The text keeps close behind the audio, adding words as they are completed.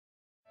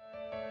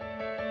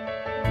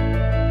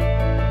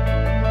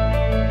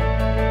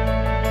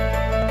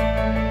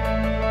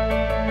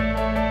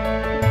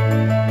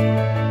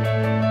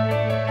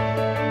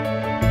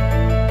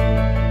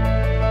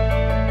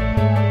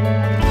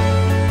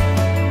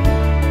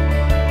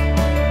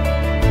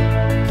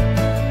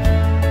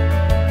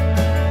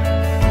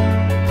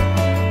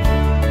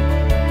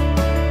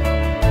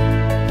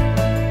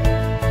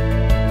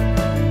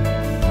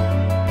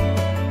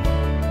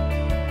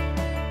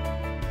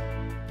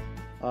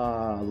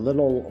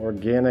Little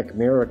organic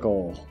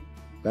miracle.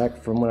 Back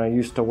from when I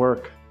used to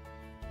work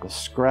the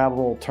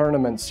Scrabble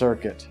tournament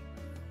circuit.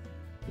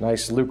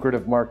 Nice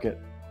lucrative market.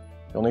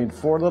 You'll need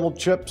 4 little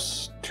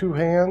chips, 2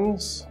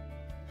 hands,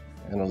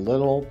 and a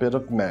little bit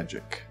of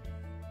magic.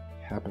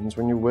 Happens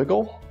when you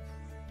wiggle.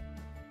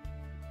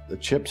 The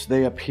chips,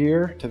 they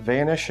appear to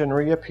vanish and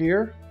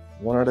reappear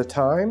one at a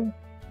time,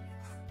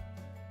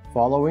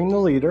 following the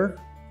leader.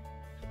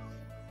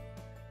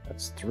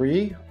 That's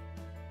 3.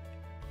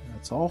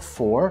 That's all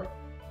 4.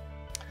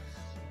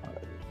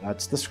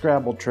 That's the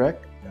Scrabble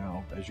trick.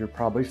 Now, as you're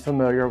probably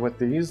familiar with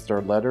these,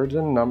 they're lettered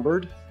and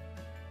numbered.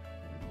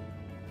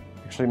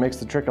 Actually makes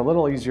the trick a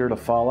little easier to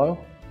follow.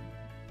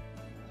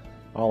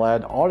 I'll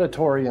add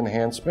auditory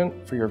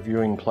enhancement for your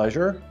viewing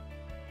pleasure.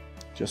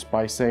 Just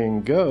by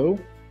saying go,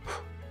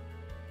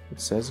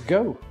 it says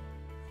go.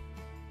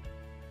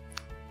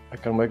 I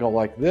can wiggle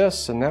like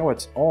this, and now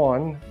it's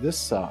on this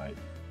side.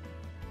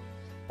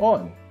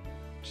 On. Did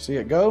you see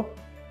it go?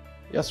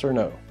 Yes or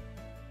no?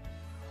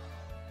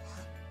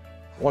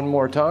 One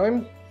more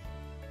time.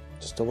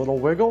 Just a little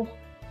wiggle.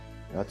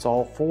 That's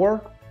all 4.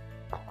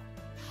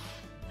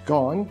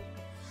 Gone.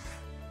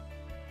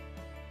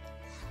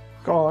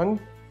 Gone.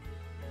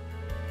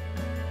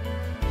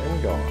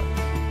 And gone.